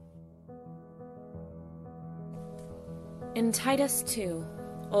In Titus 2,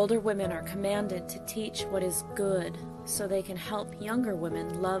 older women are commanded to teach what is good so they can help younger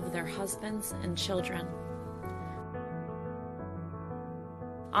women love their husbands and children.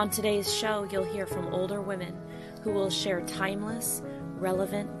 On today's show, you'll hear from older women who will share timeless,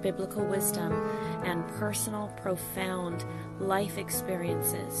 relevant biblical wisdom and personal, profound life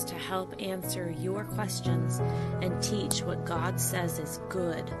experiences to help answer your questions and teach what God says is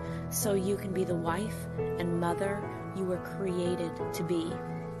good so you can be the wife and mother you were created to be.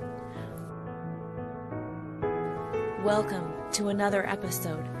 Welcome to another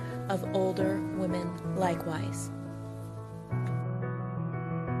episode of Older Women Likewise.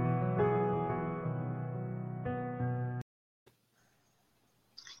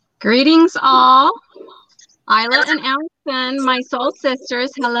 Greetings all. Isla and Allison, my soul sisters,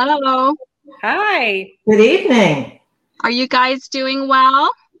 hello. Hi. Good evening. Are you guys doing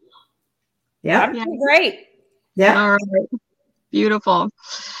well? Yeah. I'm doing great. Yeah. All right. Beautiful.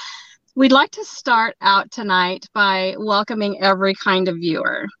 We'd like to start out tonight by welcoming every kind of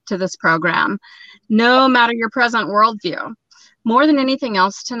viewer to this program, no matter your present worldview. More than anything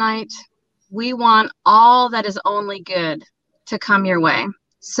else tonight, we want all that is only good to come your way.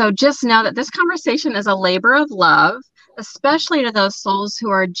 So just know that this conversation is a labor of love, especially to those souls who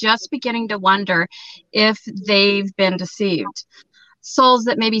are just beginning to wonder if they've been deceived. Souls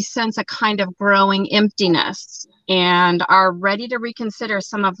that maybe sense a kind of growing emptiness and are ready to reconsider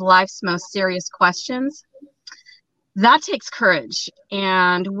some of life's most serious questions. That takes courage,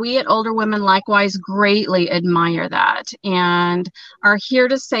 and we at Older Women likewise greatly admire that and are here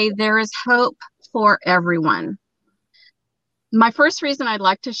to say there is hope for everyone. My first reason I'd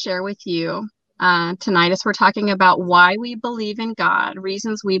like to share with you tonight is we're talking about why we believe in God.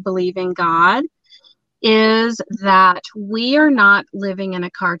 Reasons we believe in God is that we are not living in a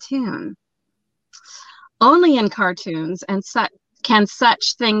cartoon. Only in cartoons and can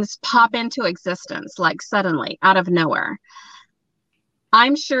such things pop into existence, like suddenly, out of nowhere.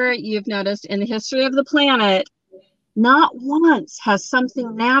 I'm sure you've noticed in the history of the planet, not once has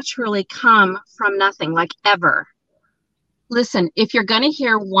something naturally come from nothing, like ever. Listen, if you're going to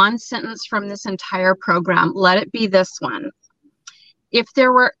hear one sentence from this entire program, let it be this one. If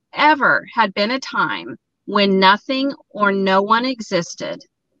there were ever had been a time when nothing or no one existed,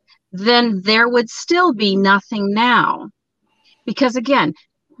 then there would still be nothing now. Because again,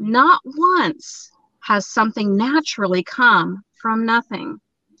 not once has something naturally come from nothing.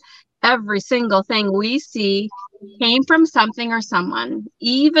 Every single thing we see came from something or someone.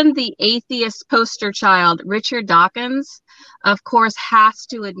 Even the atheist poster child, Richard Dawkins, of course, has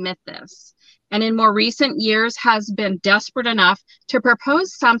to admit this. And in more recent years has been desperate enough to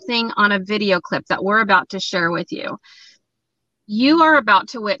propose something on a video clip that we're about to share with you. You are about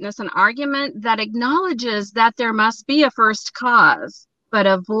to witness an argument that acknowledges that there must be a first cause, but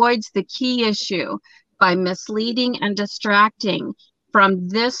avoids the key issue by misleading and distracting from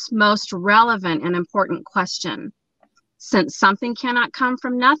this most relevant and important question. Since something cannot come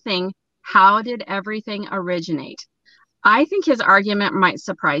from nothing, how did everything originate? I think his argument might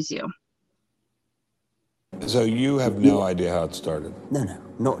surprise you. So you have no idea how it started?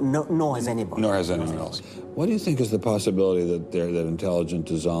 Nor has anybody. Nor has anyone else. What do you think is the possibility that intelligent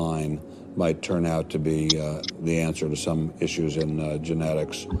design might turn out to be the answer to some issues in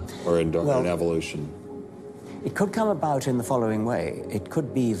genetics or in evolution? It could come about in the following way. It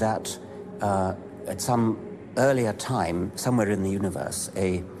could be that at some earlier time, somewhere in the universe,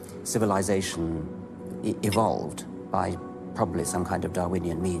 a civilization evolved by probably some kind of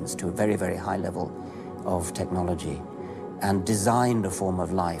Darwinian means to a very, very high level of technology and designed a form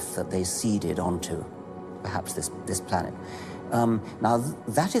of life that they seeded onto perhaps this planet. Now,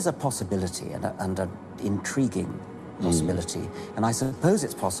 that is a possibility and an intriguing possibility. And I suppose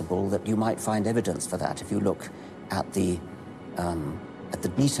it's possible that you might find evidence for that if you look at the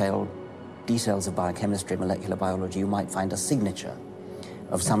details of biochemistry, molecular biology. You might find a signature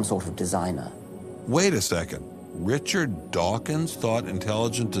of some sort of designer. Wait a second. Richard Dawkins thought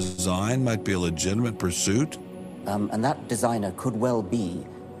intelligent design might be a legitimate pursuit? And that designer could well be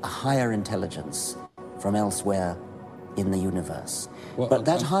a higher intelligence from elsewhere in the universe. Well, but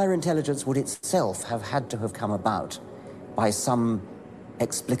that higher intelligence would itself have had to have come about by some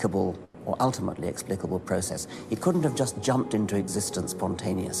explicable or ultimately explicable process. It couldn't have just jumped into existence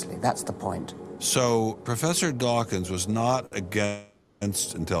spontaneously. That's the point. So Professor Dawkins was not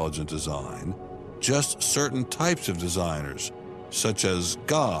against intelligent design, just certain types of designers, such as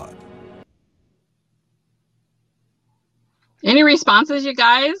God. Any responses, you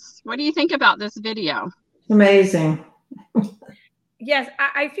guys? What do you think about this video? Amazing. Yes,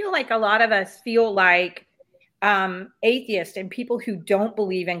 I feel like a lot of us feel like atheists and people who don't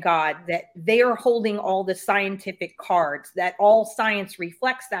believe in God, that they are holding all the scientific cards, that all science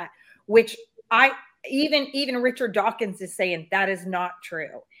reflects that, which even Richard Dawkins is saying that is not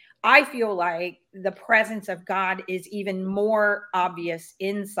true. I feel like the presence of God is even more obvious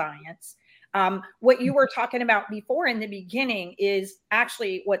in science. What you were talking about before in the beginning is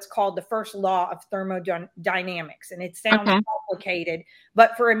actually what's called the first law of thermodynamics. And it sounds complicated,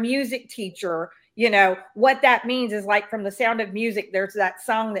 but for a music teacher, what that means is, like, from The Sound of Music, there's that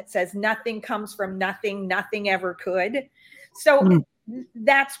song that says nothing comes from nothing, nothing ever could. So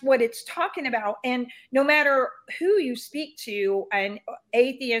that's what it's talking about. And no matter who you speak to, an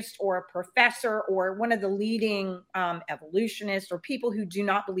atheist or a professor or one of the leading evolutionists or people who do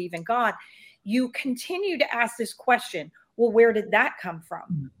not believe in God, you continue to ask this question: well, where did that come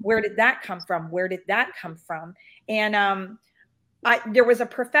from? Where did that come from? Where did that come from? And there was a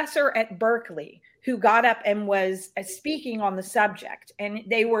professor at Berkeley who got up and was speaking on the subject, and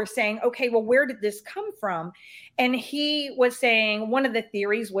they were saying, okay, well, where did this come from? And he was saying one of the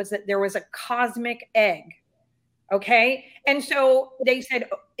theories was that there was a cosmic egg. Okay. And so they said,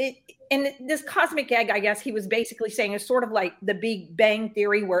 and this cosmic egg, I guess he was basically saying, is sort of like the Big Bang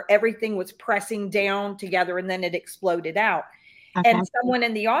Theory, where everything was pressing down together and then it exploded out. Okay. And someone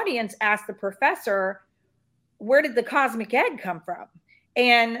in the audience asked the professor, where did the cosmic egg come from?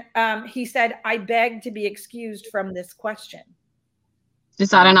 And he said, I beg to be excused from this question. Is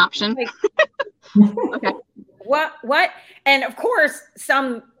that an option? Okay. What? And of course,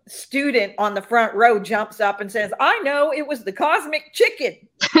 some student on the front row jumps up and says, I know, it was the cosmic chicken.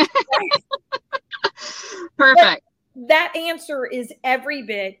 Perfect. But that answer is every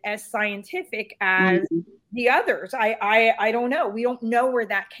bit as scientific as the others. I don't know. We don't know where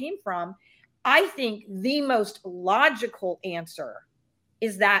that came from. I think the most logical answer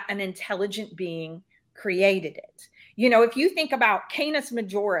is that an intelligent being created it. If you think about Canis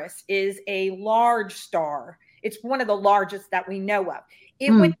Majoris is a large star. It's one of the largest that we know of.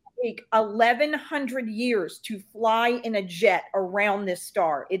 It would take 1,100 years to fly in a jet around this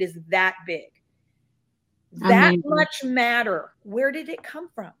star. It is that big. That much matter. Where did it come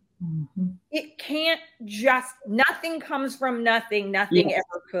from? It can't nothing comes from nothing. Nothing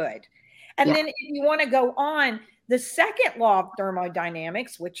ever could. And then if you want to go on, the second law of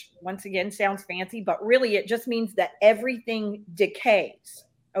thermodynamics, which once again sounds fancy, but really it just means that everything decays.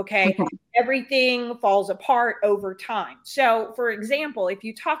 Okay. Everything falls apart over time. So for example, if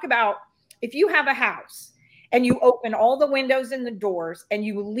you have a house and you open all the windows and the doors and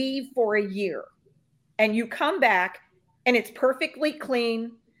you leave for a year and you come back and it's perfectly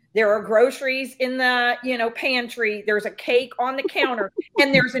clean, there are groceries in the, pantry, there's a cake on the counter,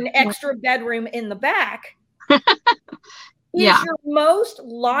 and there's an extra bedroom in the back. Is your most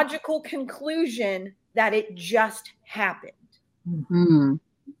logical conclusion that it just happened?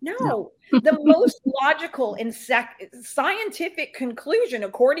 No. The most logical and scientific conclusion,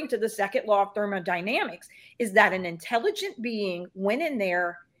 according to the second law of thermodynamics, is that an intelligent being went in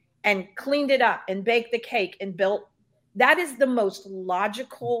there and cleaned it up and baked the cake and built. That is the most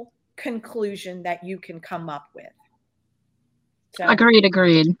logical conclusion that you can come up with. So. Agreed.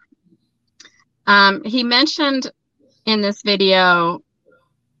 He mentioned in this video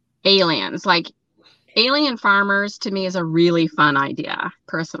aliens. Like, alien farmers to me is a really fun idea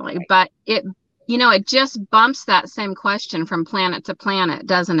personally, but it just bumps that same question from planet to planet,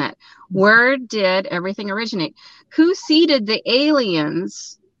 doesn't it? Where did everything originate? Who seeded the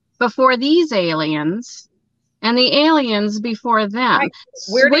aliens before these aliens and the aliens before them? Right.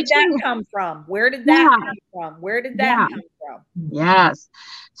 Where did that come from? Yes.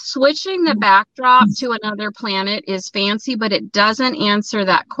 Switching the backdrop to another planet is fancy, but it doesn't answer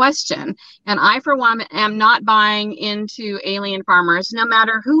that question. And I, for one, am not buying into alien farmers, no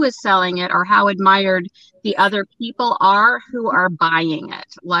matter who is selling it or how admired the other people are who are buying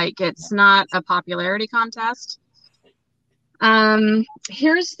it. Like, it's not a popularity contest.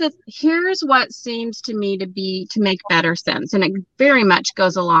 Here's what seems to me to make better sense, and it very much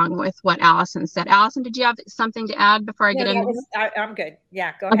goes along with what Allison said. Allison, did you have something to add before I get into this? I'm good.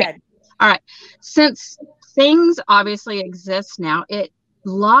 Yeah, go ahead. All right. Since things obviously exist now, it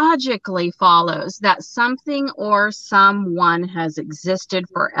logically follows that something or someone has existed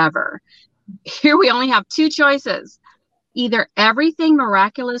forever. Here we only have two choices. Either everything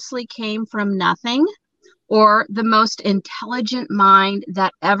miraculously came from nothing, or the most intelligent mind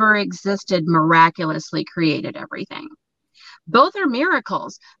that ever existed miraculously created everything. Both are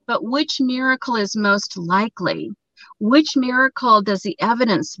miracles, but which miracle is most likely? Which miracle does the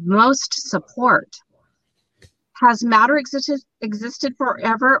evidence most support? has matter existed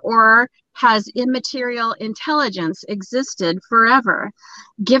forever, or has immaterial intelligence existed forever?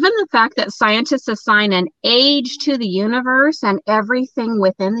 Given the fact that scientists assign an age to the universe and everything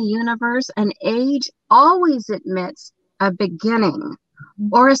within the universe, an age always admits a beginning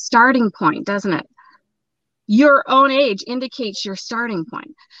or a starting point, doesn't it? Your own age indicates your starting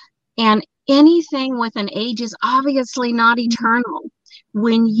point. And anything with an age is obviously not eternal.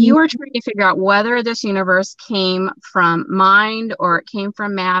 When you are trying to figure out whether this universe came from mind or it came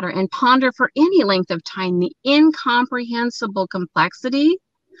from matter, and ponder for any length of time the incomprehensible complexity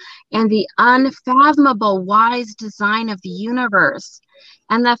and the unfathomable wise design of the universe,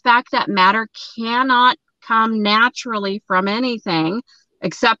 and the fact that matter cannot come naturally from anything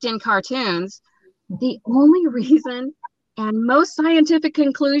except in cartoons, the only reason and most scientific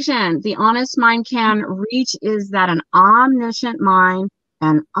conclusion the honest mind can reach is that an omniscient mind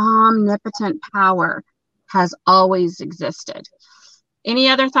and omnipotent power has always existed. Any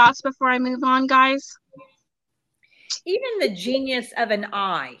other thoughts before I move on, guys? Even the genius of an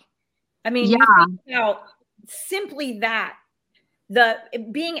eye. I mean, yeah. You think about simply that, the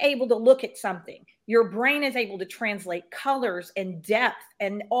being able to look at something, your brain is able to translate colors and depth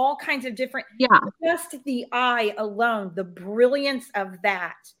and all kinds of different, just the eye alone, the brilliance of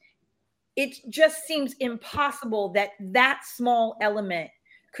that. It just seems impossible that that small element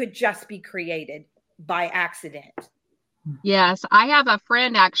could just be created by accident. Yes, I have a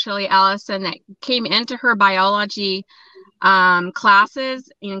friend actually, Allison, that came into her biology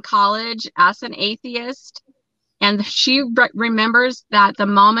classes in college as an atheist. And she remembers that the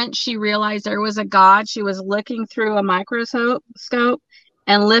moment she realized there was a God, she was looking through a microscope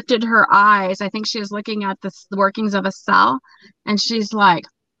and lifted her eyes. I think she was looking at the workings of a cell. And she's like,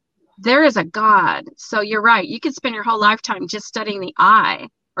 there is a God. So you're right. You could spend your whole lifetime just studying the eye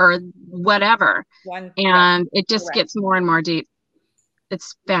or whatever. And it just gets more and more deep.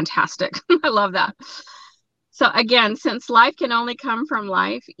 It's fantastic. I love that. So again, since life can only come from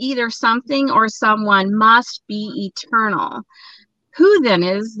life, either something or someone must be eternal. Who then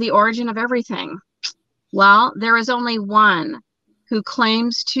is the origin of everything? Well, there is only one who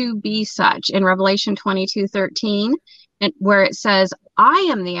claims to be such in Revelation 22:13, where it says, I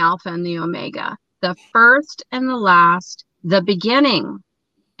am the Alpha and the Omega, the first and the last, the beginning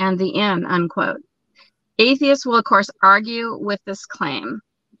and the end, unquote. Atheists will, of course, argue with this claim.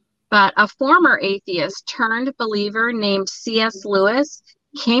 But a former atheist turned believer named C.S. Lewis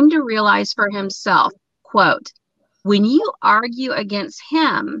came to realize for himself, quote, when you argue against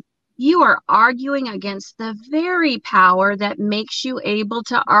him, you are arguing against the very power that makes you able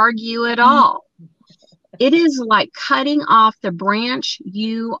to argue at all. It is like cutting off the branch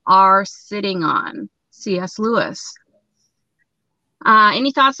you are sitting on. C.S. Lewis.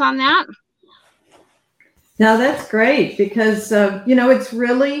 Any thoughts on that? No, that's great because, it's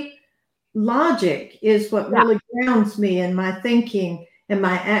really logic is what really grounds me in my thinking and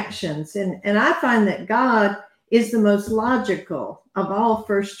my actions. And I find that God is the most logical of all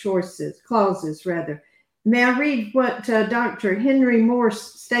first clauses. May I read what Dr. Henry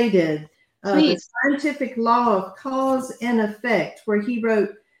Morse stated? The scientific law of cause and effect, where he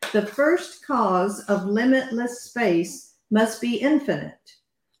wrote, the first cause of limitless space must be infinite.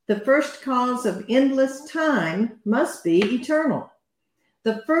 The first cause of endless time must be eternal.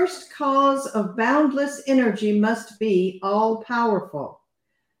 The first cause of boundless energy must be all-powerful.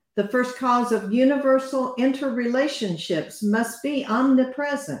 The first cause of universal interrelationships must be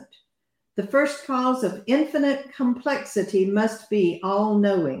omnipresent. The first cause of infinite complexity must be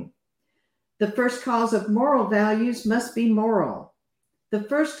all-knowing. The first cause of moral values must be moral. The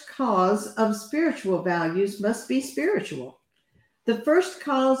first cause of spiritual values must be spiritual. The first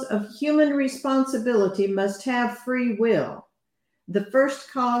cause of human responsibility must have free will. The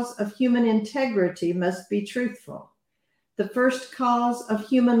first cause of human integrity must be truthful. The first cause of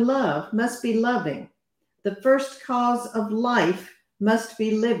human love must be loving. The first cause of life must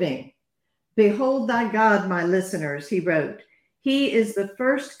be living. Behold thy God, my listeners, he wrote. He is the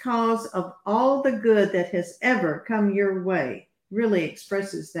first cause of all the good that has ever come your way. Really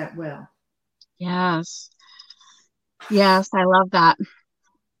expresses that well. Yes. Yes, I love that.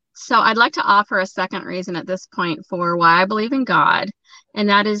 So I'd like to offer a second reason at this point for why I believe in God, and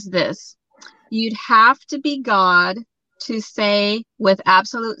that is this. You'd have to be God to say with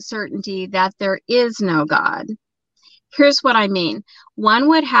absolute certainty that there is no God. Here's what I mean. One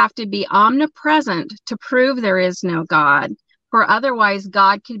would have to be omnipresent to prove there is no God, for otherwise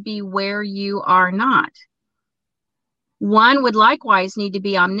God could be where you are not. One would likewise need to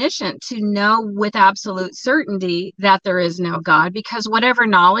be omniscient to know with absolute certainty that there is no God, because whatever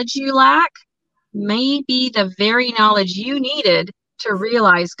knowledge you lack may be the very knowledge you needed to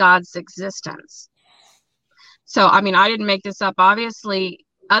realize God's existence. So, I mean, I didn't make this up. Obviously,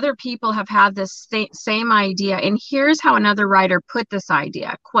 other people have had this same idea. And here's how another writer put this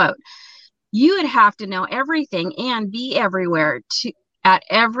idea, quote, "You would have to know everything and be everywhere at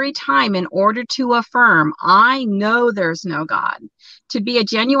every time in order to affirm, I know there's no God. To be a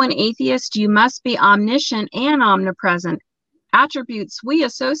genuine atheist, you must be omniscient and omnipresent, attributes we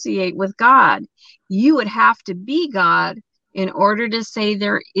associate with God. You would have to be God in order to say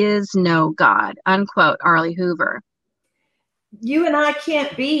there is no God," unquote, R. Lee Hoover. You and I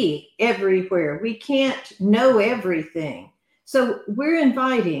can't be everywhere. We can't know everything. So we're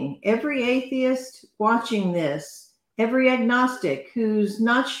inviting every atheist watching this, every agnostic who's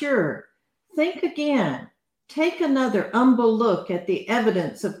not sure, think again. Take another humble look at the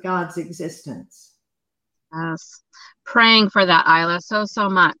evidence of God's existence. Yes. Praying for that, Isla, so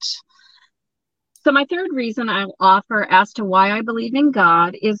much. So my third reason I'll offer as to why I believe in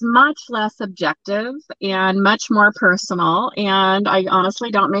God is much less subjective and much more personal. And I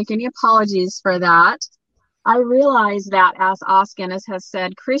honestly don't make any apologies for that. I realize that, as Os Guinness has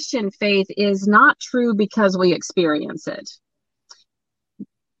said, Christian faith is not true because we experience it,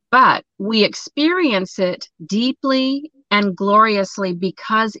 but we experience it deeply and gloriously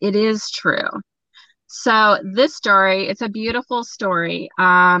because it is true. So this story, it's a beautiful story,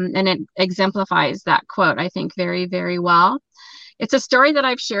 and it exemplifies that quote, I think, very, very well. It's a story that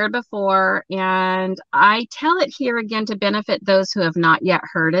I've shared before, and I tell it here again to benefit those who have not yet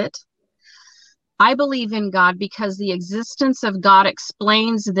heard it. I believe in God because the existence of God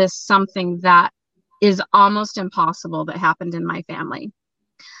explains this something that is almost impossible that happened in my family.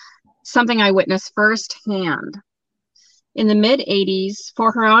 Something I witnessed firsthand. In the mid-'80s,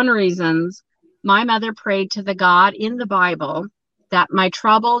 for her own reasons, my mother prayed to the God in the Bible that my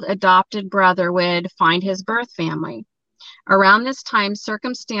troubled adopted brother would find his birth family. Around this time,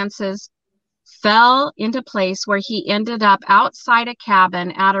 circumstances fell into place where he ended up outside a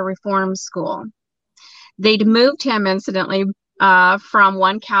cabin at a reform school. They'd moved him, incidentally, from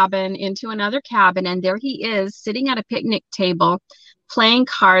one cabin into another cabin, and there he is sitting at a picnic table playing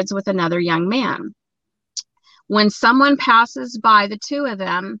cards with another young man. When someone passes by the two of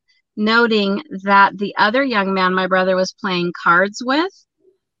them, noting that the other young man my brother was playing cards with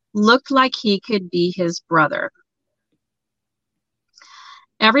looked like he could be his brother.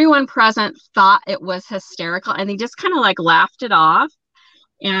 Everyone present thought it was hysterical, and they just kind of like laughed it off.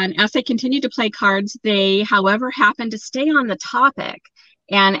 And as they continued to play cards, they, however, happened to stay on the topic.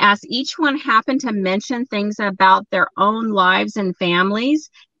 And as each one happened to mention things about their own lives and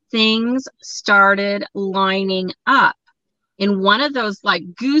families, things started lining up in one of those like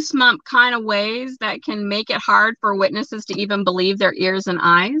goosebump kind of ways that can make it hard for witnesses to even believe their ears and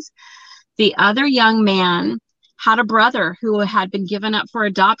eyes. The other young man had a brother who had been given up for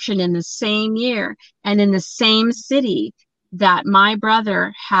adoption in the same year and in the same city that my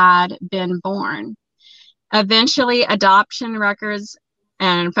brother had been born. Eventually, adoption records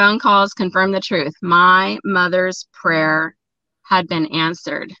and phone calls confirmed the truth. My mother's prayer had been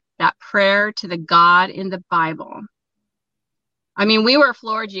answered. That prayer to the God in the Bible. I mean, we were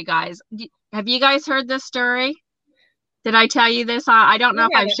floored, you guys. Have you guys heard this story? Did I tell you this? I don't know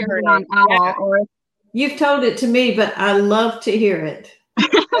if I've shared it on Owl or... You've told it to me, but I love to hear it.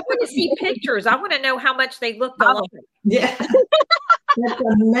 I want to see pictures. I want to know how much they looked alike. Yeah. That's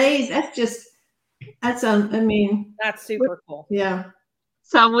amazing. That's super cool. Yeah.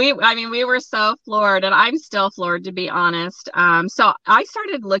 So we were so floored, and I'm still floored, to be honest. So I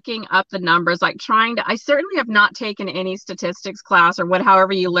started looking up the numbers, like I certainly have not taken any statistics class or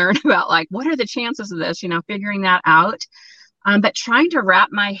however you learn about like, what are the chances of this, figuring that out. But trying to wrap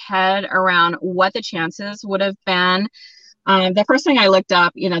my head around what the chances would have been. The first thing I looked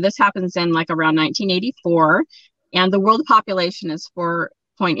up, this happens in like around 1984, and the world population is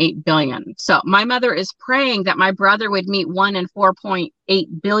 4.8 billion. So my mother is praying that my brother would meet 1 in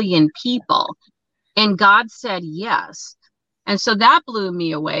 4.8 billion people. And God said yes. And so that blew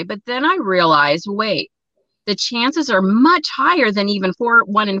me away. But then I realized, wait, the chances are much higher than even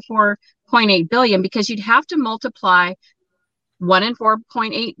 1 in 4.8 billion, because you'd have to multiply 1 in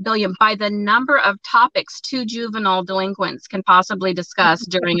 4.8 billion by the number of topics 2 juvenile delinquents can possibly discuss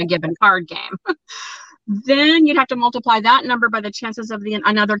during a given card game. Then you'd have to multiply that number by the chances of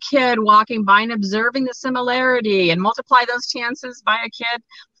another kid walking by and observing the similarity, and multiply those chances by a kid,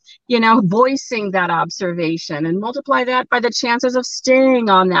 voicing that observation, and multiply that by the chances of staying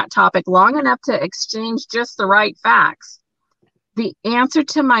on that topic long enough to exchange just the right facts. The answer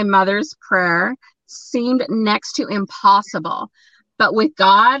to my mother's prayer seemed next to impossible, But with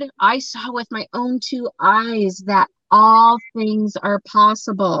God, I saw with my own two eyes that all things are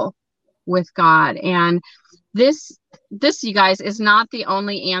possible with God. And this, you guys, is not the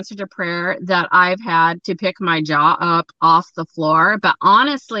only answer to prayer that I've had to pick my jaw up off the floor. But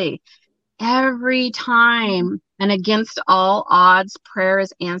honestly, every time and against all odds prayer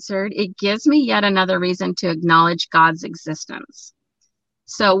is answered, it gives me yet another reason to acknowledge God's existence.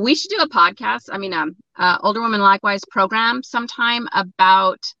 So we should do a podcast, Older Women Likewise program sometime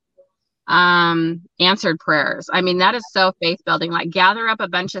about answered prayers. I mean, that is so faith building. Like, gather up a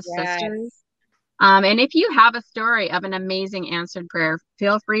bunch of sisters. And if you have a story of an amazing answered prayer,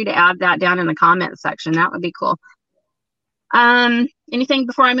 feel free to add that down in the comment section. That would be cool. Anything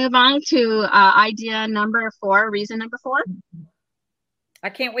before I move on to idea number 4, reason number 4? I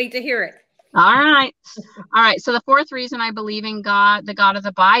can't wait to hear it. All right. So the 4th reason I believe in God, the God of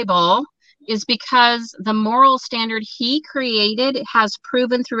the Bible, is because the moral standard he created has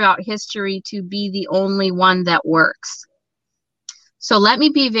proven throughout history to be the only one that works. So let me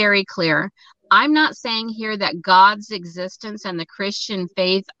be very clear. I'm not saying here that God's existence and the Christian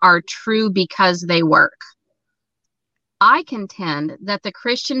faith are true because they work. I contend that the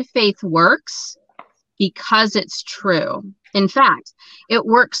Christian faith works because it's true. In fact, it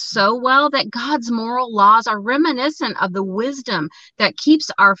works so well that God's moral laws are reminiscent of the wisdom that keeps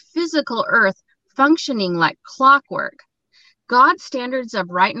our physical earth functioning like clockwork. God's standards of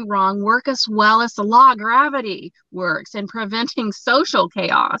right and wrong work as well as the law of gravity works in preventing social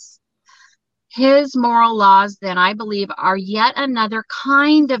chaos. His moral laws, then, I believe, are yet another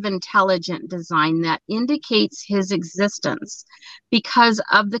kind of intelligent design that indicates his existence. Because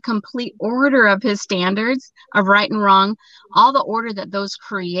of the complete order of his standards of right and wrong, all the order that those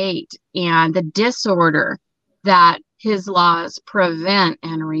create and the disorder that his laws prevent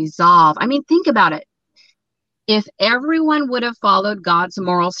and resolve. I mean, think about it. If everyone would have followed God's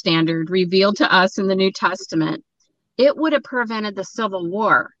moral standard revealed to us in the New Testament, it would have prevented the Civil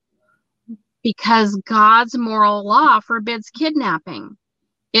War. Because God's moral law forbids kidnapping.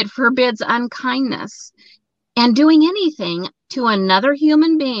 It forbids unkindness. And doing anything to another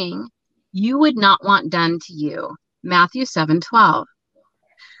human being you would not want done to you. Matthew 7:12.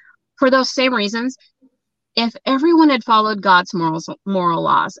 For those same reasons, if everyone had followed God's moral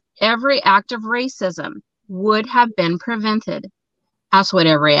laws, every act of racism would have been prevented. As would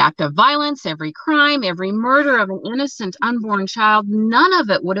every act of violence, every crime, every murder of an innocent unborn child. None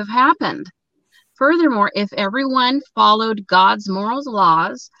of it would have happened. Furthermore, if everyone followed God's moral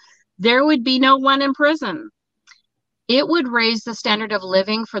laws, there would be no one in prison. It would raise the standard of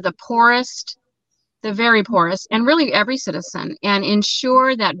living for the poorest, the very poorest, and really every citizen, and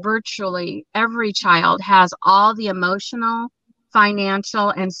ensure that virtually every child has all the emotional, financial,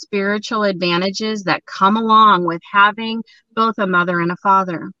 and spiritual advantages that come along with having both a mother and a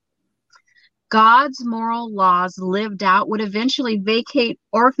father. God's moral laws lived out would eventually vacate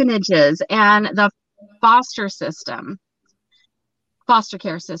orphanages and the foster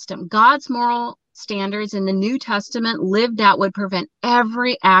care system. God's moral standards in the New Testament lived out would prevent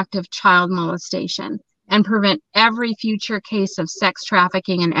every act of child molestation and prevent every future case of sex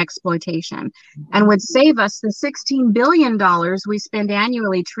trafficking and exploitation, and would save us the $16 billion we spend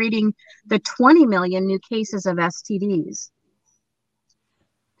annually treating the 20 million new cases of STDs.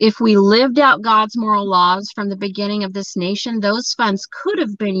 If we lived out God's moral laws from the beginning of this nation, those funds could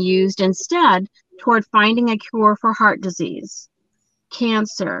have been used instead toward finding a cure for heart disease,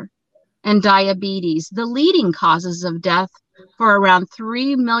 cancer, and diabetes, the leading causes of death for around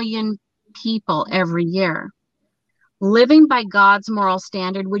 3 million people every year. Living by God's moral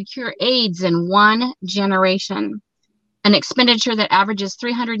standard would cure AIDS in 1 generation, an expenditure that averages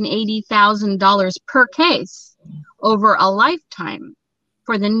 $380,000 per case over a lifetime,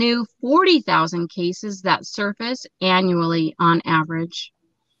 for the new 40,000 cases that surface annually on average.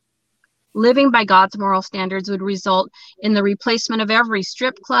 Living by God's moral standards would result in the replacement of every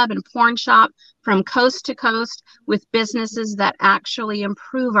strip club and porn shop from coast to coast with businesses that actually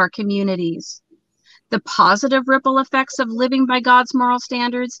improve our communities. The positive ripple effects of living by God's moral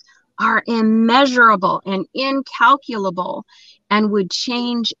standards are immeasurable and incalculable and would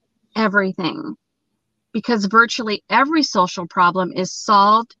change everything. Because virtually every social problem is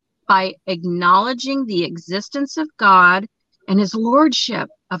solved by acknowledging the existence of God and his lordship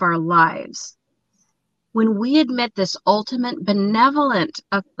of our lives. When we admit this ultimate benevolent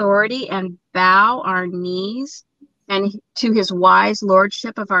authority and bow our knees and to his wise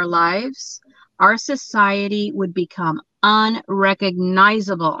lordship of our lives, our society would become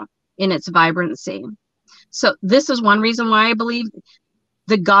unrecognizable in its vibrancy. So this is one reason why I believe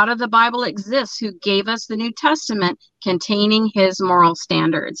The God of the Bible exists, who gave us the New Testament containing his moral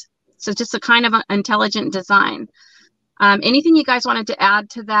standards. So just a kind of intelligent design. Anything you guys wanted to add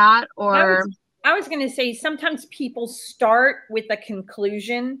to that? Or I was going to say, sometimes people start with a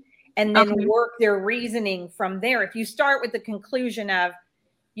conclusion and then work their reasoning from there. If you start with the conclusion of,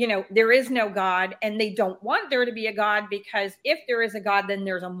 there is no God, and they don't want there to be a God, because if there is a God, then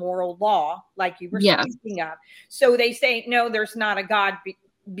there's a moral law, like you were speaking of. So they say, no, there's not a God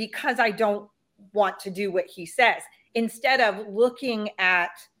because I don't want to do what he says. Instead of looking at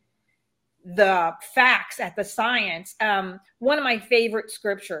the facts, at the science. One of my favorite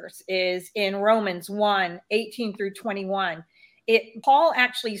scriptures is in Romans 1:18-21. Paul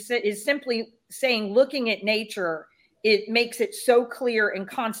actually is simply saying, looking at nature, it makes it so clear and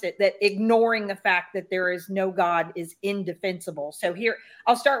constant that ignoring the fact that there is no God is indefensible. So here,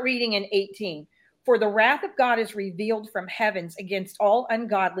 I'll start reading in 18. For the wrath of God is revealed from heavens against all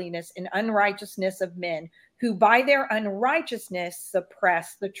ungodliness and unrighteousness of men, who by their unrighteousness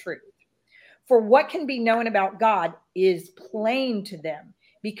suppress the truth. For what can be known about God is plain to them,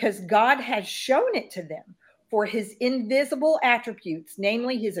 because God has shown it to them. For his invisible attributes,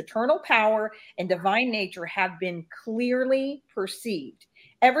 namely his eternal power and divine nature, have been clearly perceived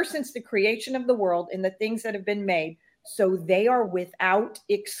ever since the creation of the world and the things that have been made, so they are without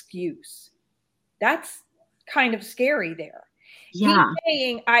excuse. That's kind of scary there. Yeah.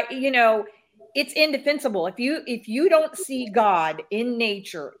 He's saying, it's indefensible. If you don't see God in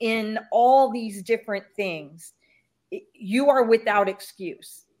nature, in all these different things, you are without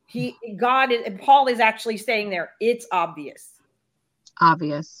excuse. Paul is actually saying there, it's obvious.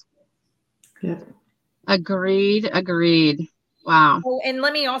 Obvious. Yeah. Agreed. Wow. Oh, and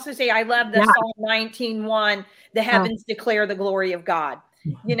let me also say, I love the Psalm 19:1, the heavens declare the glory of God.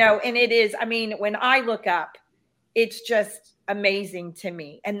 And it is, when I look up, it's just amazing to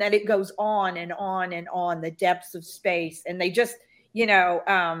me. And that it goes on and on and on, the depths of space. And they just,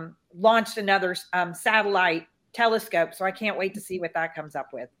 launched another satellite telescope. So I can't wait to see what that comes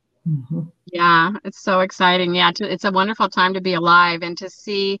up with. Mm-hmm. Yeah, it's so exciting. Yeah, it's a wonderful time to be alive and to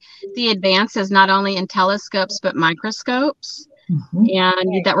see the advances not only in telescopes but microscopes,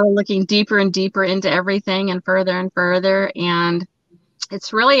 and that we're looking deeper and deeper into everything and further. And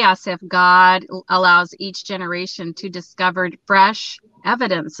it's really as if God allows each generation to discover fresh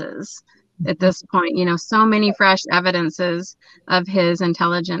evidences at this point. So many fresh evidences of his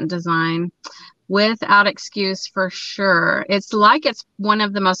intelligent design. Without excuse, for sure. It's one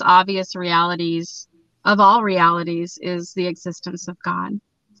of the most obvious realities of all realities is the existence of God.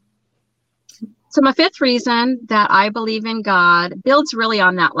 So my fifth reason that I believe in God builds really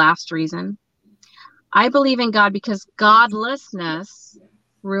on that last reason. I believe in God because godlessness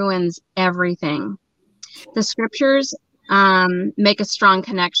ruins everything. The scriptures make a strong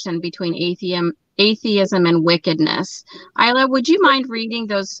connection between atheism and wickedness. Isla, would you mind reading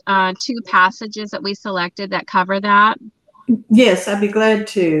those two passages that we selected that cover that? Yes, I'd be glad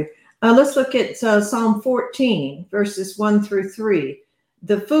to. Let's look at Psalm 14, verses 1-3.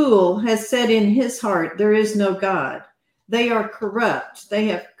 The fool has said in his heart, there is no God. They are corrupt. They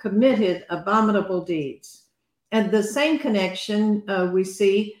have committed abominable deeds. And the same connection we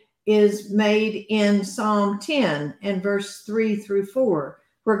see is made in Psalm 10 and verse 3-4,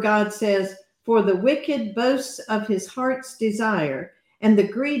 where God says, for the wicked boasts of his heart's desire, and the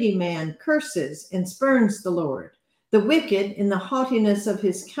greedy man curses and spurns the Lord. The wicked, in the haughtiness of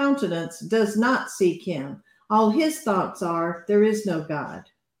his countenance, does not seek him. All his thoughts are, there is no God.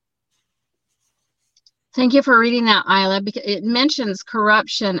 Thank you for reading that, Isla, because it mentions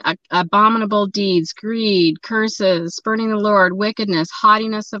corruption, abominable deeds, greed, curses, spurning the Lord, wickedness,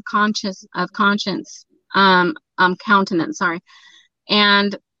 haughtiness of countenance,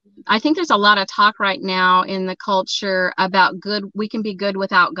 And I think there's a lot of talk right now in the culture about we can be good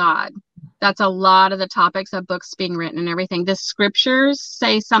without God. That's a lot of the topics of books being written and everything. The scriptures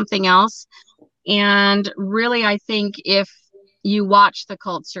say something else. And really, I think if you watch the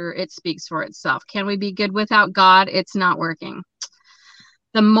culture, it speaks for itself. Can we be good without God? It's not working.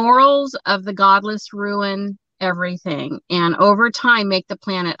 The morals of the godless ruin everything, and over time make the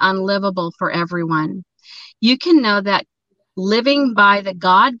planet unlivable for everyone. You can know that living by the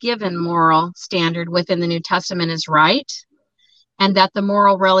God-given moral standard within the New Testament is right, and that the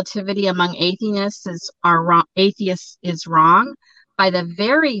moral relativity among atheists is wrong by the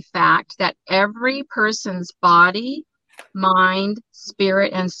very fact that every person's body, mind,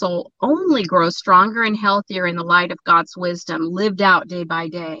 spirit, and soul only grow stronger and healthier in the light of God's wisdom lived out day by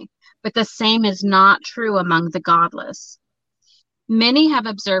day. But the same is not true among the godless. Many have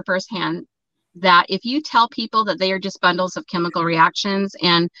observed firsthand that if you tell people that they are just bundles of chemical reactions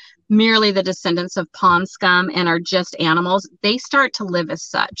and merely the descendants of pond scum and are just animals, they start to live as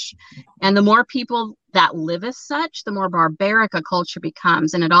such. And the more people that live as such, the more barbaric a culture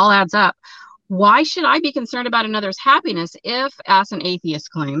becomes, and it all adds up. Why should I be concerned about another's happiness if, as an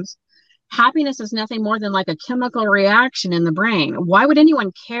atheist claims, happiness is nothing more than like a chemical reaction in the brain? Why would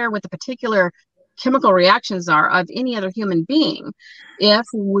anyone care what the particular chemical reactions are of any other human being if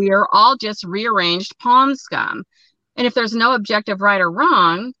we're all just rearranged pond scum? And if there's no objective right or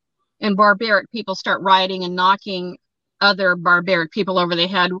wrong, and barbaric people start rioting and knocking other barbaric people over the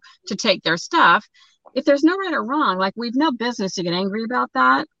head to take their stuff, if there's no right or wrong, like, we've no business to get angry about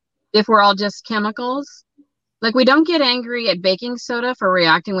that if we're all just chemicals. Like, we don't get angry at baking soda for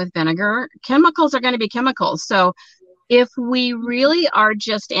reacting with vinegar. Chemicals are going to be chemicals. So if we really are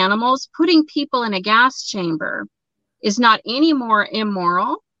just animals, putting people in a gas chamber is not any more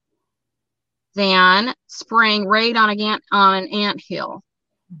immoral than spraying Raid on an anthill.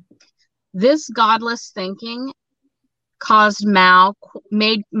 This godless thinking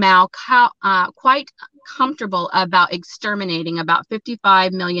made Mao quite comfortable about exterminating about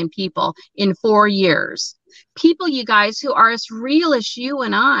 55 million people in 4 years. People, you guys, who are as real as you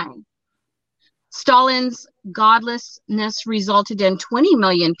and I. Stalin's godlessness resulted in 20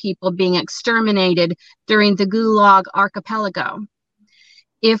 million people being exterminated during the Gulag archipelago.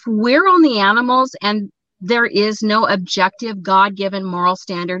 If we're only animals and there is no objective God-given moral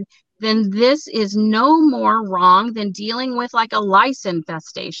standard, then this is no more wrong than dealing with like a lice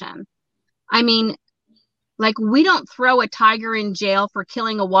infestation. I mean, like, we don't throw a tiger in jail for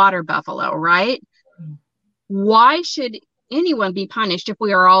killing a water buffalo, right? Why should anyone be punished if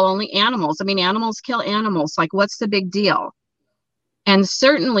we are all only animals? I mean, animals kill animals. Like, what's the big deal? And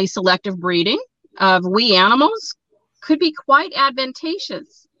certainly selective breeding of we animals could be quite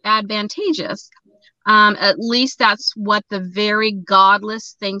advantageous. At least that's what the very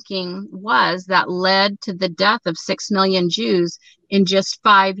godless thinking was that led to the death of 6 million Jews in just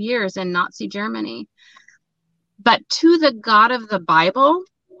 5 years in Nazi Germany. But to the God of the Bible,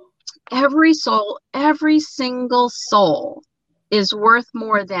 every soul, every single soul is worth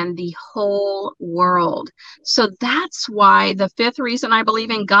more than the whole world. So that's why the fifth reason I believe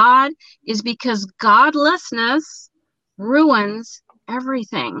in God is because godlessness ruins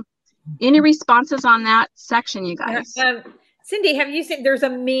everything. Any responses on that section, you guys? Cindy, have you seen, there's a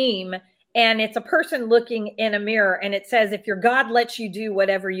meme and it's a person looking in a mirror and it says, if your God lets you do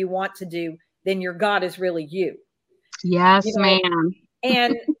whatever you want to do, then your God is really you. Yes, ma'am.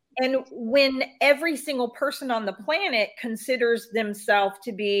 And when every single person on the planet considers themselves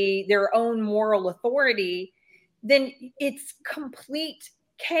to be their own moral authority, then it's complete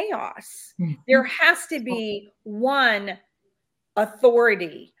chaos. Mm-hmm. There has to be one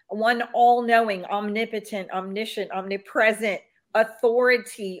authority, one all-knowing, omnipotent, omniscient, omnipresent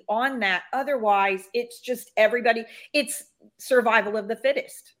authority on that. Otherwise, it's just everybody. It's survival of the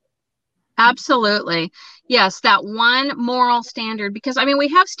fittest. Absolutely. Yes, that one moral standard, because I mean, we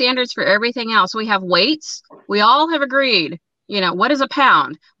have standards for everything else. We have weights. We all have agreed, what is a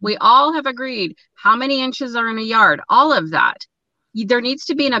pound? We all have agreed how many inches are in a yard, all of that. There needs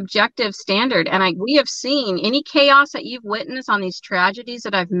to be an objective standard. And we have seen any chaos that you've witnessed on these tragedies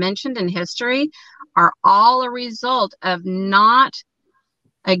that I've mentioned in history are all a result of not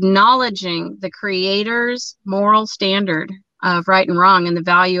acknowledging the Creator's moral standard of right and wrong and the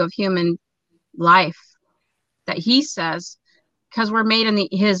value of human life that he says, because we're made in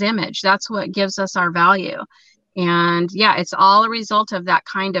his image. That's what gives us our value. And yeah, it's all a result of that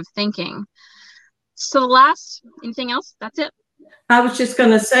kind of thinking. So anything else? That's it. I was just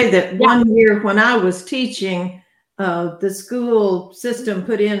going to say that one year when I was teaching, the school system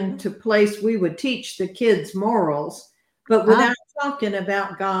put into place, we would teach the kids morals, but without talking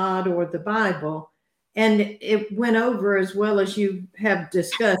about God or the Bible. And it went over as well as you have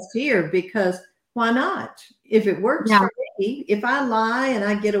discussed here, because why not? If it works for me, if I lie and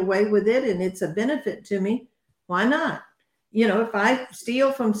I get away with it and it's a benefit to me, why not? If I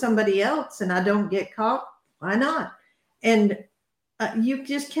steal from somebody else and I don't get caught, why not? And you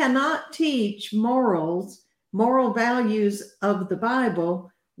just cannot teach moral values of the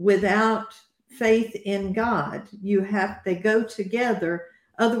Bible without faith in God. They go together.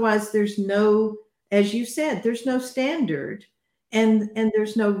 Otherwise, there's no, as you said, there's no standard and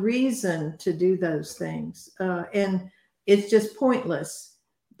there's no reason to do those things. And it's just pointless.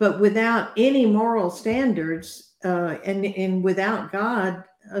 But without any moral standards and without God,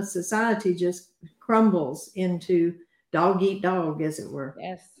 a society just crumbles into dog eat dog, as it were.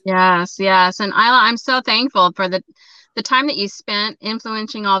 Yes. And Isla, I'm so thankful for the the time that you spent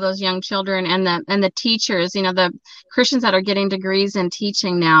influencing all those young children, and the teachers, the Christians that are getting degrees in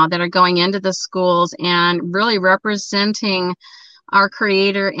teaching now, that are going into the schools and really representing our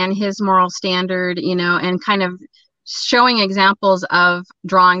Creator and his moral standard, and kind of showing examples of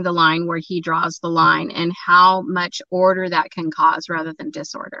drawing the line where he draws the line, and how much order that can cause rather than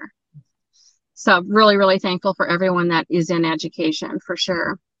disorder. So really, really thankful for everyone that is in education, for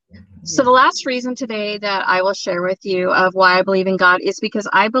sure. So the last reason today that I will share with you of why I believe in God is because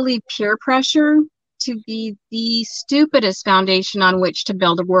I believe peer pressure to be the stupidest foundation on which to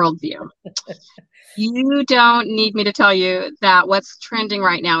build a worldview. You don't need me to tell you that what's trending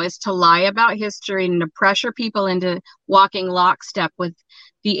right now is to lie about history and to pressure people into walking lockstep with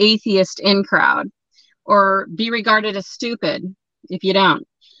the atheist in crowd, or be regarded as stupid if you don't,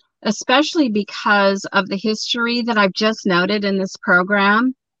 especially because of the history that I've just noted in this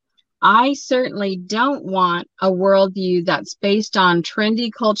program. I certainly don't want a worldview that's based on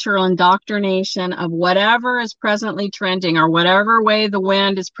trendy cultural indoctrination of whatever is presently trending, or whatever way the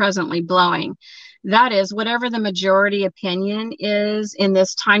wind is presently blowing. That is, whatever the majority opinion is in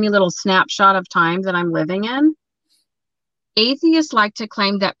this tiny little snapshot of time that I'm living in. Atheists like to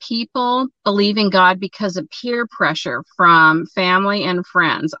claim that people believe in God because of peer pressure from family and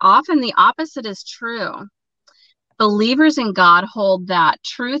friends. Often the opposite is true. Believers in God hold that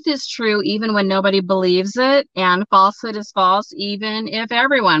truth is true even when nobody believes it, and falsehood is false even if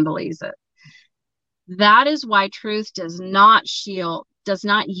everyone believes it. That is why truth does not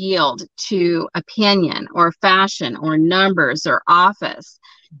yield to opinion or fashion or numbers or office.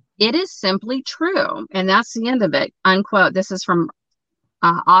 It is simply true, and that's the end of it, unquote. This is from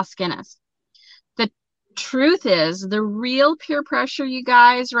Os Guinness. The truth is, the real peer pressure, you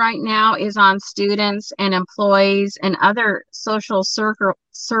guys, right now is on students and employees and other social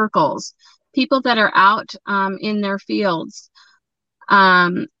circles, people that are out in their fields,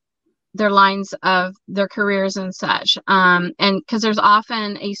 their lines of their careers and such. And because there's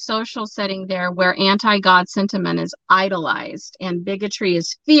often a social setting there where anti-God sentiment is idolized and bigotry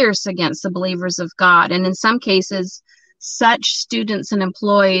is fierce against the believers of God. And in some cases, such students and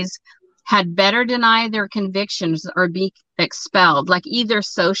employees had better deny their convictions or be expelled, like either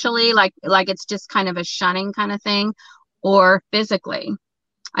socially, like it's just kind of a shunning kind of thing, or physically.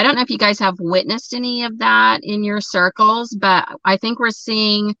 I don't know if you guys have witnessed any of that in your circles, but I think we're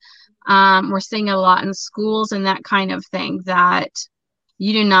seeing a lot in schools and that kind of thing, that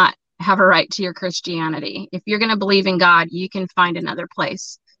you do not have a right to your Christianity. If you're going to believe in God, you can find another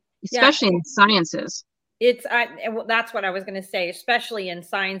place, especially in sciences. Well, that's what I was going to say, especially in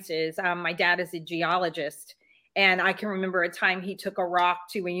sciences. My dad is a geologist, and I can remember a time he took a rock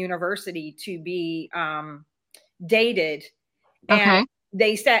to a university to be dated. And okay.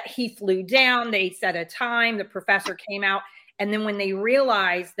 They said he flew down, they set a time, the professor came out. And then when they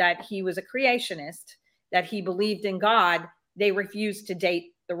realized that he was a creationist, that he believed in God, they refused to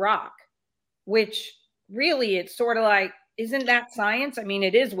date the rock, which really, it's sort of like, isn't that science? I mean,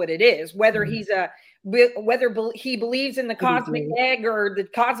 it is what it is, whether he believes in the cosmic egg or the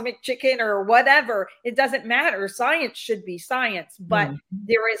cosmic chicken or whatever, it doesn't matter. Science should be science, but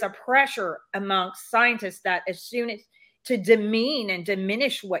there is a pressure amongst scientists that as soon as to demean and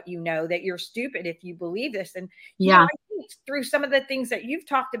diminish what you know, that you're stupid if you believe this. And you know, I think through some of the things that you've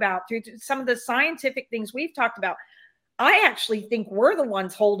talked about, through some of the scientific things we've talked about, I actually think we're the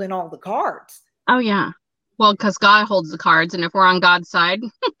ones holding all the cards. Oh, yeah. Well, because God holds the cards, and if we're on God's side,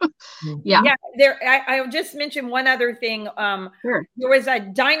 yeah. I'll just mention one other thing. Sure. There was a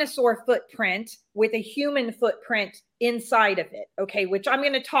dinosaur footprint with a human footprint inside of it. Okay, which I'm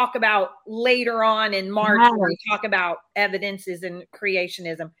going to talk about later on in March when we talk about evidences and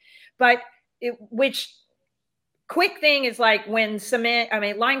creationism. But quick thing is like when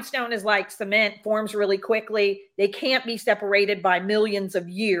limestone is like cement, forms really quickly. They can't be separated by millions of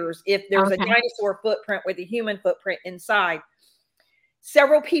years if there's a dinosaur footprint with a human footprint inside.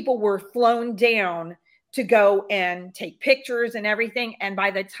 Several people were flown down to go and take pictures and everything. And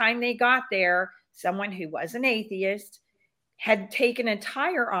by the time they got there, someone who was an atheist had taken a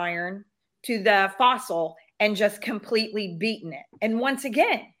tire iron to the fossil and just completely beaten it. And once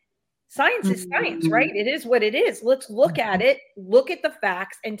again, science is science, right? It is what it is. Let's look at it, look at the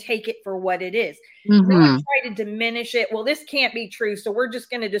facts, and take it for what it is. Not try to diminish it. Well, this can't be true, so we're just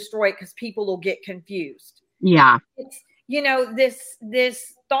going to destroy it because people will get confused. Yeah. It's,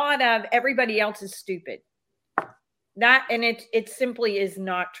 this thought of everybody else is stupid. That, and it simply is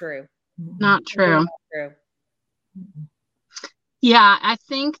not true. Not true. Yeah, I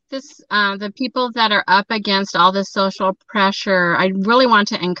think the people that are up against all this social pressure, I really want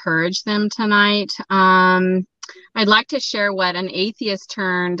to encourage them tonight. I'd like to share what an atheist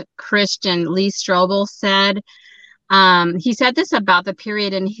turned Christian, Lee Strobel, said. He said this about the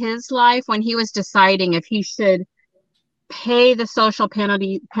period in his life when he was deciding if he should pay the social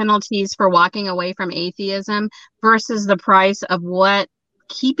penalties for walking away from atheism versus the price of what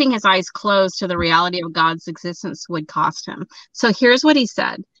keeping his eyes closed to the reality of God's existence would cost him. So here's what he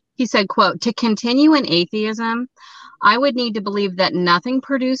said. He said, quote, "To continue in atheism, I would need to believe that nothing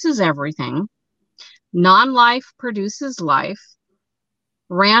produces everything. Non-life produces life.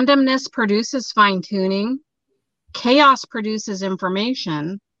 Randomness produces fine-tuning. Chaos produces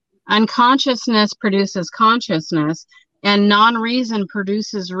information. Unconsciousness produces consciousness. And non-reason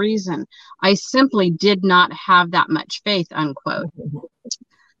produces reason. I simply did not have that much faith," unquote.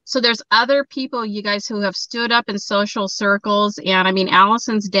 So there's other people, you guys, who have stood up in social circles. And I mean,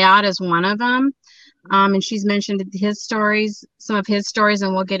 Allison's dad is one of them. And she's mentioned his stories, some of his stories,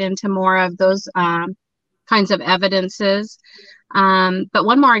 and we'll get into more of those kinds of evidences. But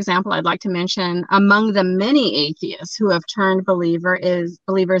one more example I'd like to mention among the many atheists who have turned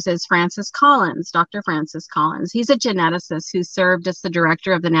believers is Francis Collins, Dr. Francis Collins. He's a geneticist who served as the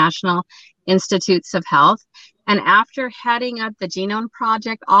director of the National Institutes of Health. And after heading up the Genome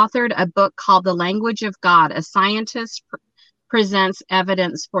Project, authored a book called The Language of God, A Scientist Presents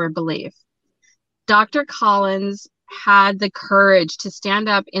Evidence for Belief. Dr. Collins had the courage to stand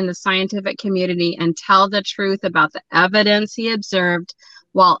up in the scientific community and tell the truth about the evidence he observed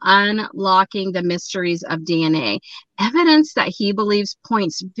while unlocking the mysteries of DNA. Evidence that he believes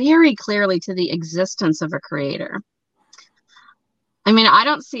points very clearly to the existence of a creator. I mean, I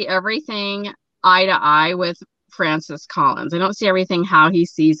don't see everything eye to eye with Francis Collins. I don't see everything how he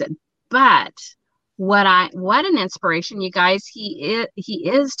sees it. But what an inspiration, you guys, he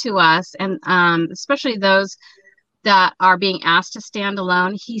is to us, and especially those that are being asked to stand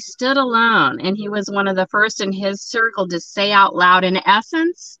alone. He stood alone, and he was one of the first in his circle to say out loud, in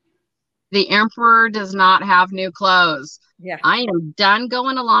essence, the emperor does not have new clothes. Yeah. I am done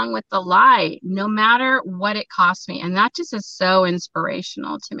going along with the lie, no matter what it costs me. And that just is so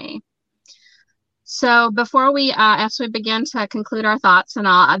inspirational to me. So before we, as we begin to conclude our thoughts and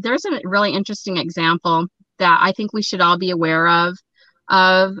all, there's a really interesting example that I think we should all be aware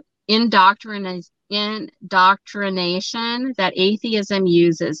of indoctrination that atheism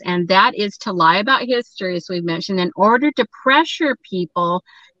uses, and that is to lie about history, as we've mentioned, in order to pressure people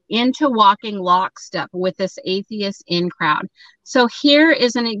into walking lockstep with this atheist in crowd. So here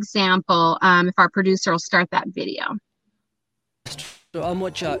is an example, if our producer will start that video. On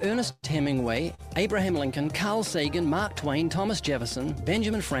which Ernest Hemingway, Abraham Lincoln, Carl Sagan, Mark Twain, Thomas Jefferson,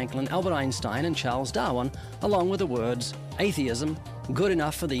 Benjamin Franklin, Albert Einstein, and Charles Darwin, along with the words, "Atheism, good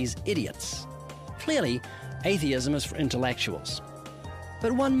enough for these idiots." Clearly, atheism is for intellectuals.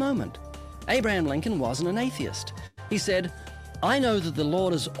 But one moment, Abraham Lincoln wasn't an atheist. He said, "I know that the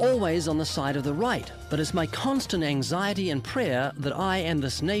Lord is always on the side of the right, but it's my constant anxiety and prayer that I and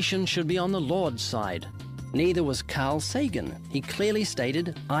this nation should be on the Lord's side." Neither was Carl Sagan. He clearly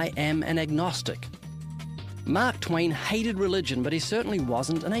stated, "I am an agnostic." Mark Twain hated religion, but he certainly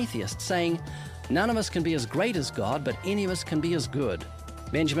wasn't an atheist, saying, "None of us can be as great as God, but any of us can be as good."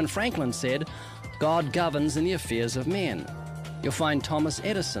 Benjamin Franklin said, "God governs in the affairs of men." You'll find Thomas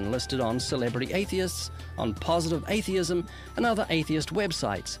Edison listed on Celebrity Atheists, on Positive Atheism, and other atheist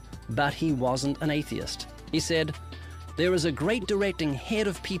websites, but he wasn't an atheist. He said, "There is a great directing head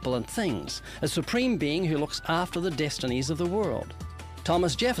of people and things, a supreme being who looks after the destinies of the world."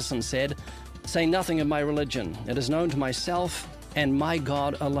 Thomas Jefferson said, "Say nothing of my religion. It is known to myself and my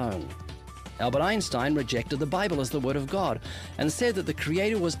God alone." Albert Einstein rejected the Bible as the Word of God and said that the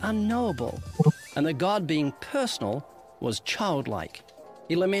Creator was unknowable and that God, being personal, was childlike.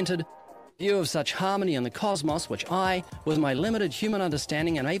 He lamented, "View of such harmony in the cosmos, which I, with my limited human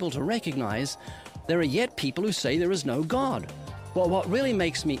understanding, am able to recognize, there are yet people who say there is no God. Well, what really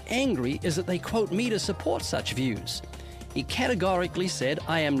makes me angry is that they quote me to support such views." He categorically said,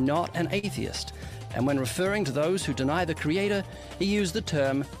 "I am not an atheist." And when referring to those who deny the Creator, he used the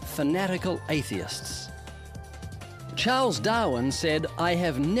term fanatical atheists. Charles Darwin said, "I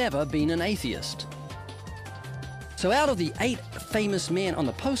have never been an atheist." So out of the 8 famous men on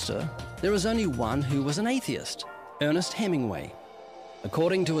the poster, there is only one who was an atheist, Ernest Hemingway.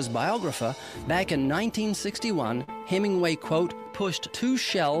 According to his biographer, back in 1961, Hemingway, quote, "pushed 2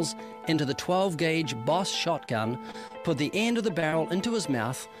 shells into the 12-gauge Boss shotgun, put the end of the barrel into his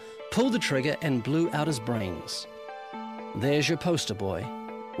mouth, pulled the trigger, and blew out his brains." There's your poster boy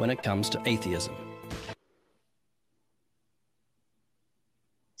when it comes to atheism.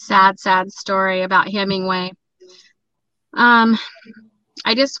 Sad, sad story about Hemingway.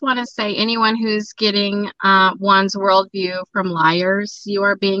 I just want to say, anyone who's getting one's worldview from liars, you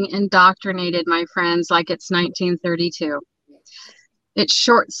are being indoctrinated, my friends, like it's 1932. It's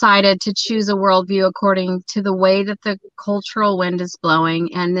short-sighted to choose a worldview according to the way that the cultural wind is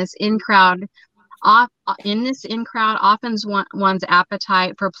blowing, and in this in crowd, often one's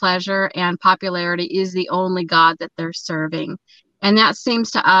appetite for pleasure and popularity is the only God that they're serving. And that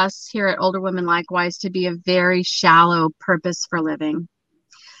seems to us here at Older Women likewise to be a very shallow purpose for living.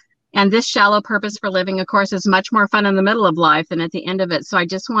 And this shallow purpose for living, of course, is much more fun in the middle of life than at the end of it. So I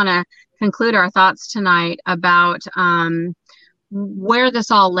just want to conclude our thoughts tonight about where this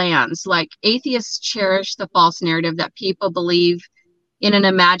all lands. Like, atheists cherish the false narrative that people believe in an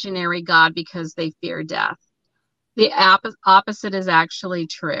imaginary God because they fear death. The opposite is actually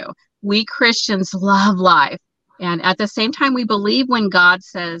true. We Christians love life. And at the same time, we believe when God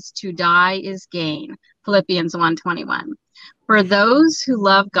says to die is gain, Philippians 1:21. For those who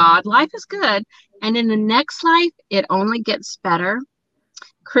love God, life is good. And in the next life, it only gets better.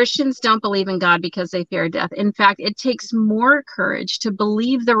 Christians don't believe in God because they fear death. In fact, it takes more courage to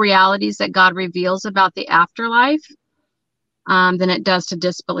believe the realities that God reveals about the afterlife than it does to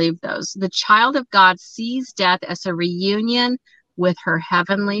disbelieve those. The child of God sees death as a reunion with her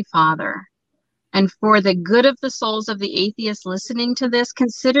heavenly Father. And for the good of the souls of the atheists listening to this,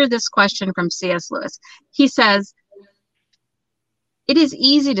 consider this question from C.S. Lewis. He says, "It is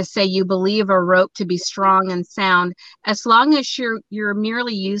easy to say you believe a rope to be strong and sound as long as you're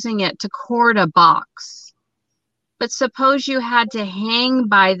merely using it to cord a box. But suppose you had to hang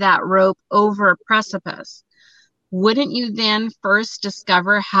by that rope over a precipice. Wouldn't you then first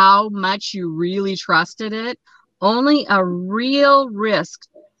discover how much you really trusted it? Only a real risk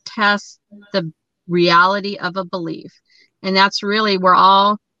tests the reality of a belief." And that's really, we're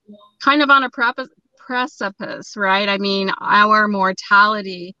all kind of on a precipice, right? I mean, our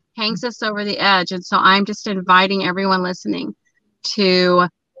mortality hangs us over the edge. And so I'm just inviting everyone listening to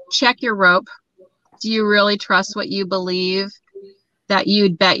check your rope. Do you really trust what you believe that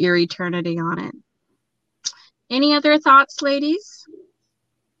you'd bet your eternity on it? Any other thoughts, ladies?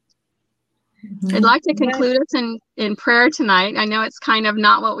 I'd like to conclude us in prayer tonight. I know it's kind of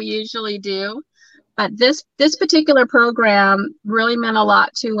not what we usually do, but this particular program really meant a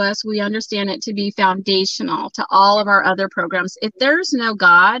lot to us. We understand it to be foundational to all of our other programs. If there's no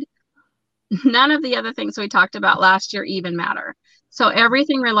God, none of the other things we talked about last year even matter. So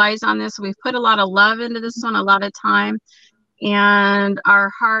everything relies on this. We've put a lot of love into this one, a lot of time, and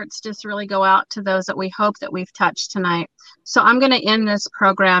our hearts just really go out to those that we hope that we've touched tonight. So I'm going to end this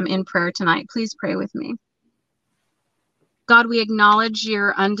program in prayer tonight. Please pray with me. God, we acknowledge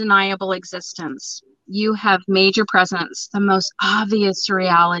your undeniable existence. You have made your presence the most obvious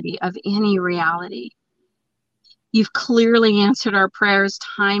reality of any reality. You've clearly answered our prayers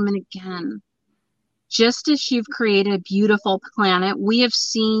time and again. Just as you've created a beautiful planet, we have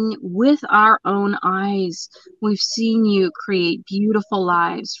seen with our own eyes, we've seen you create beautiful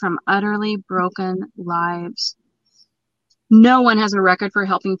lives from utterly broken lives. No one has a record for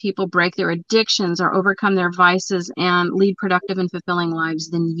helping people break their addictions or overcome their vices and lead productive and fulfilling lives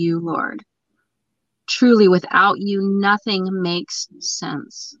than you, Lord. Truly, without you, nothing makes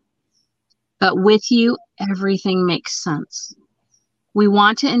sense. But with you, everything makes sense. We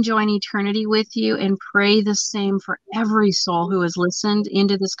want to enjoy an eternity with you and pray the same for every soul who has listened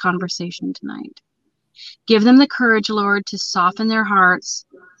into this conversation tonight. Give them the courage, Lord, to soften their hearts,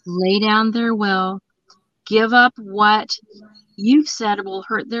 lay down their will, give up what you've said will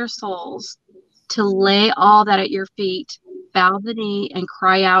hurt their souls, to lay all that at your feet, bow the knee, and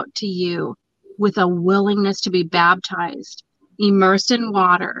cry out to you with a willingness to be baptized, immersed in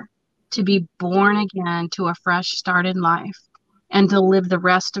water, to be born again to a fresh start in life, and to live the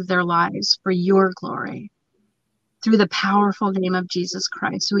rest of their lives for your glory. Through the powerful name of Jesus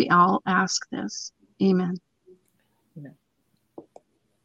Christ, we all ask this. Amen.